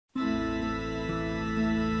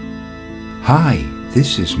Hi,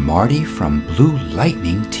 this is Marty from Blue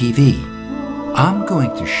Lightning TV. I'm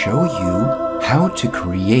going to show you how to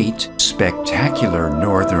create spectacular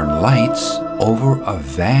northern lights over a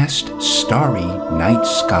vast starry night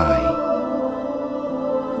sky.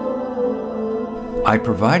 I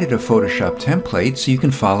provided a Photoshop template so you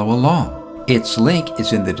can follow along. Its link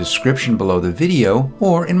is in the description below the video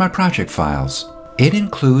or in my project files. It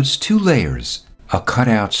includes 2 layers, a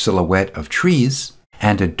cutout silhouette of trees,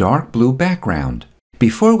 and a dark blue background.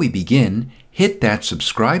 Before we begin, hit that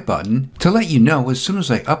subscribe button to let you know as soon as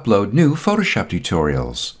I upload new Photoshop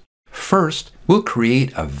tutorials. First, we'll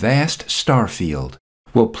create a vast star field.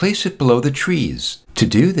 We'll place it below the trees. To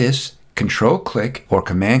do this, Control-click or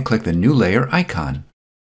Command-click the new layer icon.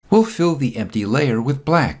 We'll fill the empty layer with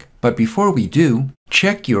black, but before we do,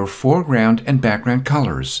 check your foreground and background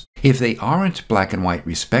colors. If they aren't black and white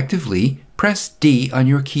respectively, press D on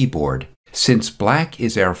your keyboard. Since black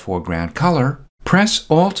is our foreground color, press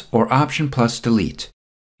Alt or Option plus Delete.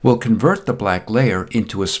 We'll convert the black layer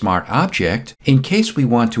into a smart object in case we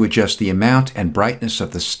want to adjust the amount and brightness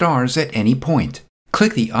of the stars at any point.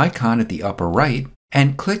 Click the icon at the upper right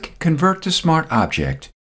and click Convert to Smart Object.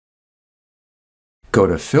 Go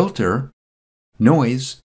to Filter,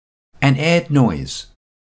 Noise, and add Noise.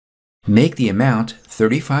 Make the amount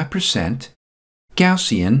 35%,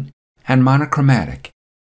 Gaussian, and monochromatic.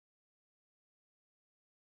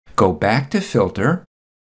 Go back to Filter,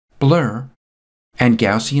 Blur, and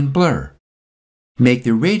Gaussian Blur. Make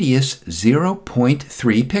the radius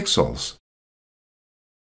 0.3 pixels.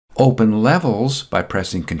 Open Levels by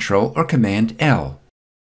pressing Ctrl or Command L.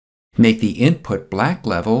 Make the input black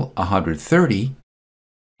level 130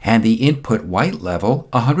 and the input white level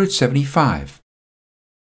 175.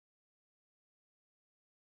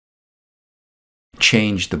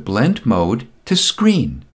 Change the blend mode to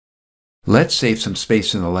Screen. Let's save some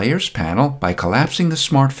space in the Layers panel by collapsing the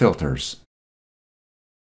smart filters.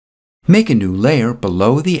 Make a new layer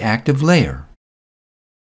below the active layer.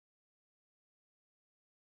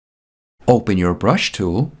 Open your brush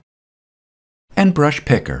tool and brush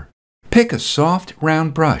picker. Pick a soft,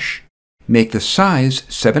 round brush. Make the size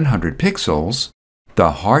 700 pixels,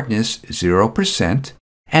 the hardness 0%,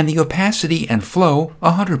 and the opacity and flow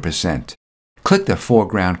 100%. Click the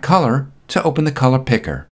foreground color to open the color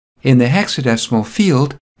picker. In the hexadecimal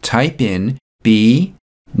field, type in B91BBF.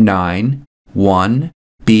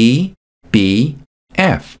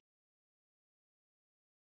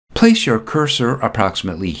 Place your cursor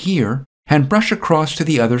approximately here and brush across to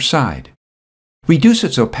the other side. Reduce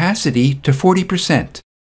its opacity to 40%.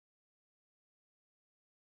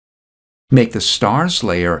 Make the stars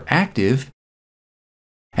layer active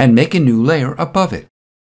and make a new layer above it.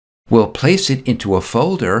 We'll place it into a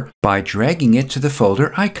folder by dragging it to the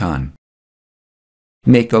folder icon.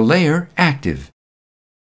 Make a layer active.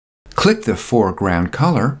 Click the foreground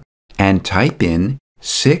color and type in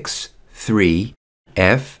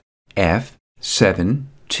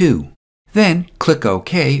 63FF72. Then click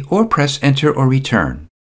OK or press Enter or Return.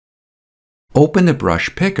 Open the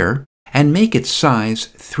brush picker and make its size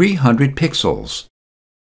 300 pixels.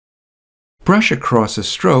 Brush across a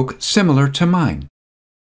stroke similar to mine.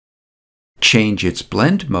 Change its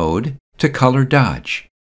blend mode to Color Dodge.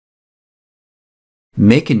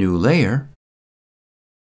 Make a new layer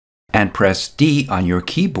and press D on your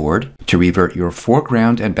keyboard to revert your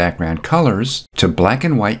foreground and background colors to black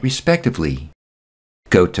and white respectively.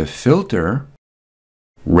 Go to Filter,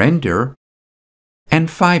 Render, and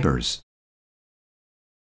Fibers.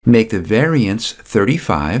 Make the variance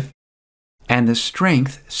 35 and the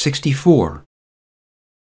strength 64.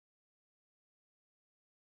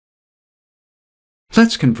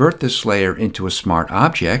 Let's convert this layer into a smart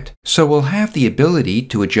object so we'll have the ability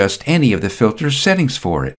to adjust any of the filter's settings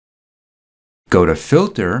for it. Go to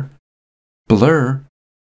Filter, Blur,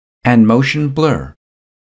 and Motion Blur.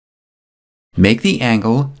 Make the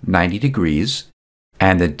angle 90 degrees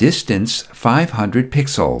and the distance 500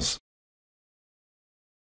 pixels.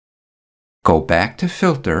 Go back to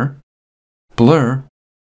Filter, Blur,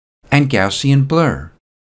 and Gaussian Blur.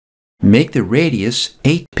 Make the radius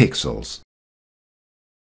 8 pixels.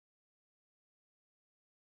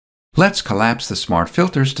 Let's collapse the smart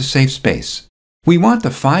filters to save space. We want the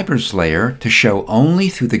fibers layer to show only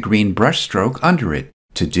through the green brushstroke under it.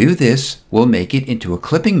 To do this, we'll make it into a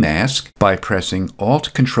clipping mask by pressing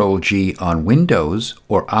Alt-Control-G on Windows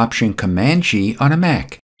or Option-Command-G on a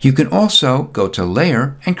Mac. You can also go to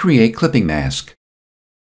Layer and create Clipping Mask.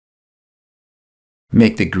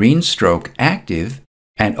 Make the green stroke active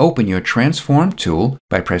and open your Transform tool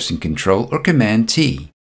by pressing Ctrl or Command-T.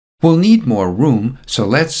 We'll need more room, so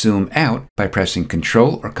let's zoom out by pressing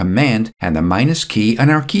Ctrl or Command and the minus key on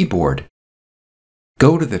our keyboard.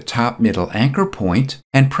 Go to the top middle anchor point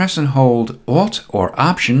and press and hold Alt or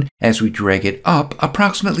Option as we drag it up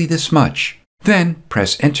approximately this much. Then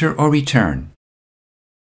press Enter or Return.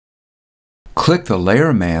 Click the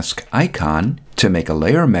Layer Mask icon to make a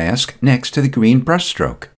layer mask next to the green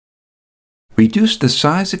brushstroke. Reduce the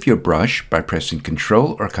size of your brush by pressing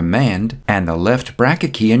Ctrl or Command and the left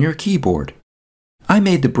bracket key on your keyboard. I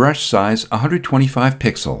made the brush size 125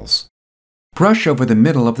 pixels. Brush over the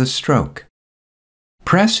middle of the stroke.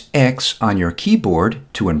 Press X on your keyboard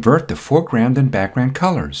to invert the foreground and background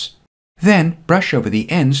colors. Then brush over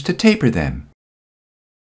the ends to taper them.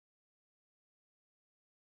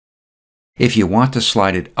 If you want to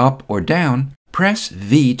slide it up or down, press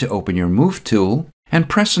V to open your Move tool and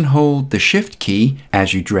press and hold the Shift key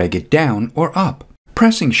as you drag it down or up.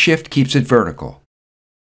 Pressing Shift keeps it vertical.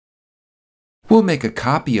 We'll make a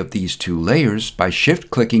copy of these two layers by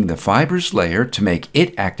shift-clicking the Fibers layer to make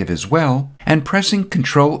it active as well and pressing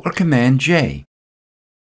Ctrl or Command J.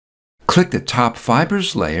 Click the top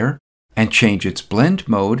Fibers layer and change its blend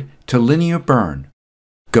mode to Linear Burn.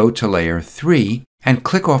 Go to Layer 3 and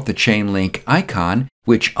click off the chain link icon,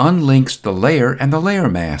 which unlinks the layer and the layer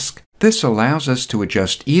mask. This allows us to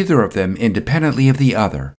adjust either of them independently of the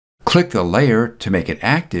other. Click the layer to make it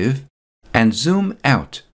active and zoom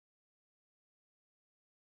out.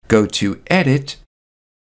 Go to Edit,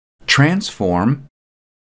 Transform,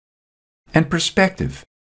 and Perspective.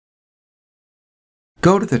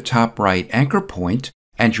 Go to the top right anchor point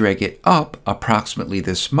and drag it up approximately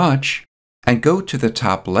this much, and go to the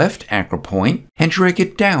top left anchor point and drag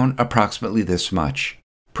it down approximately this much.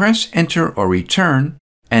 Press Enter or Return,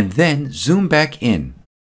 and then zoom back in.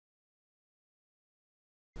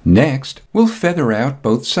 Next, we'll feather out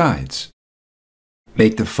both sides.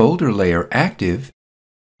 Make the folder layer active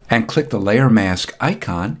and click the Layer Mask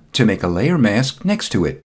icon to make a layer mask next to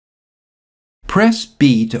it. Press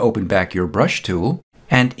B to open back your brush tool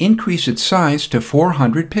and increase its size to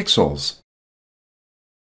 400 pixels.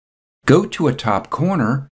 Go to a top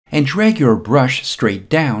corner and drag your brush straight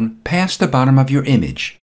down past the bottom of your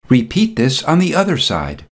image. Repeat this on the other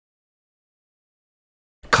side.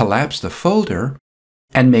 Collapse the folder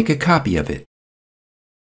and make a copy of it.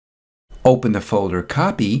 Open the folder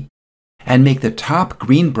copy and make the top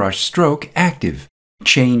green brush stroke active.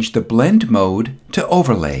 Change the blend mode to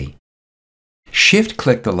Overlay.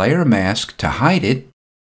 Shift-click the layer mask to hide it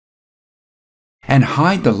and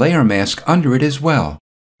hide the layer mask under it as well.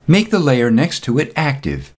 Make the layer next to it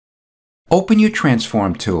active. Open your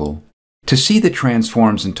Transform tool. To see the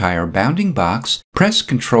transform's entire bounding box, press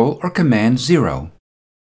Ctrl or Command 0.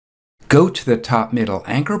 Go to the top middle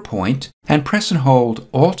anchor point and press and hold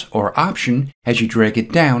Alt or Option as you drag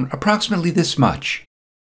it down approximately this much.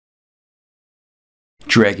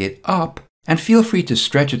 Drag it up and feel free to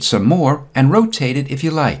stretch it some more and rotate it if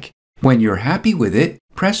you like. When you're happy with it,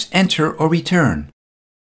 press Enter or Return.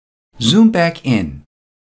 Zoom back in.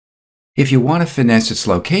 If you want to finesse its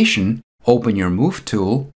location, open your Move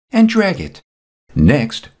tool and drag it.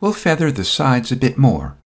 Next, we'll feather the sides a bit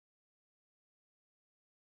more.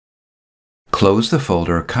 Close the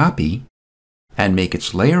folder copy and make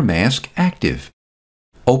its layer mask active.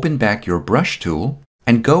 Open back your brush tool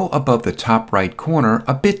and go above the top right corner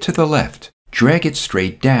a bit to the left. Drag it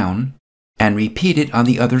straight down and repeat it on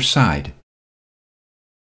the other side.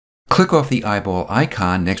 Click off the eyeball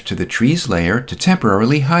icon next to the trees layer to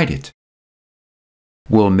temporarily hide it.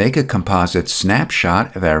 We'll make a composite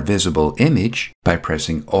snapshot of our visible image by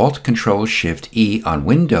pressing Alt-Control-Shift-E on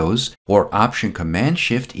Windows or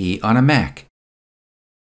Option-Command-Shift-E on a Mac.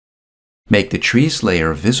 Make the trees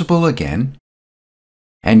layer visible again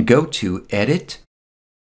and go to Edit,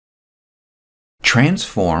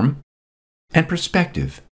 Transform, and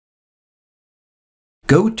Perspective.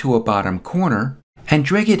 Go to a bottom corner and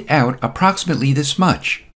drag it out approximately this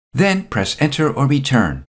much. Then press Enter or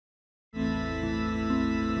Return.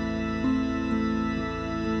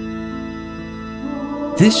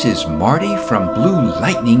 This is Marty from Blue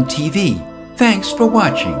Lightning TV. Thanks for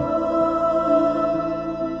watching.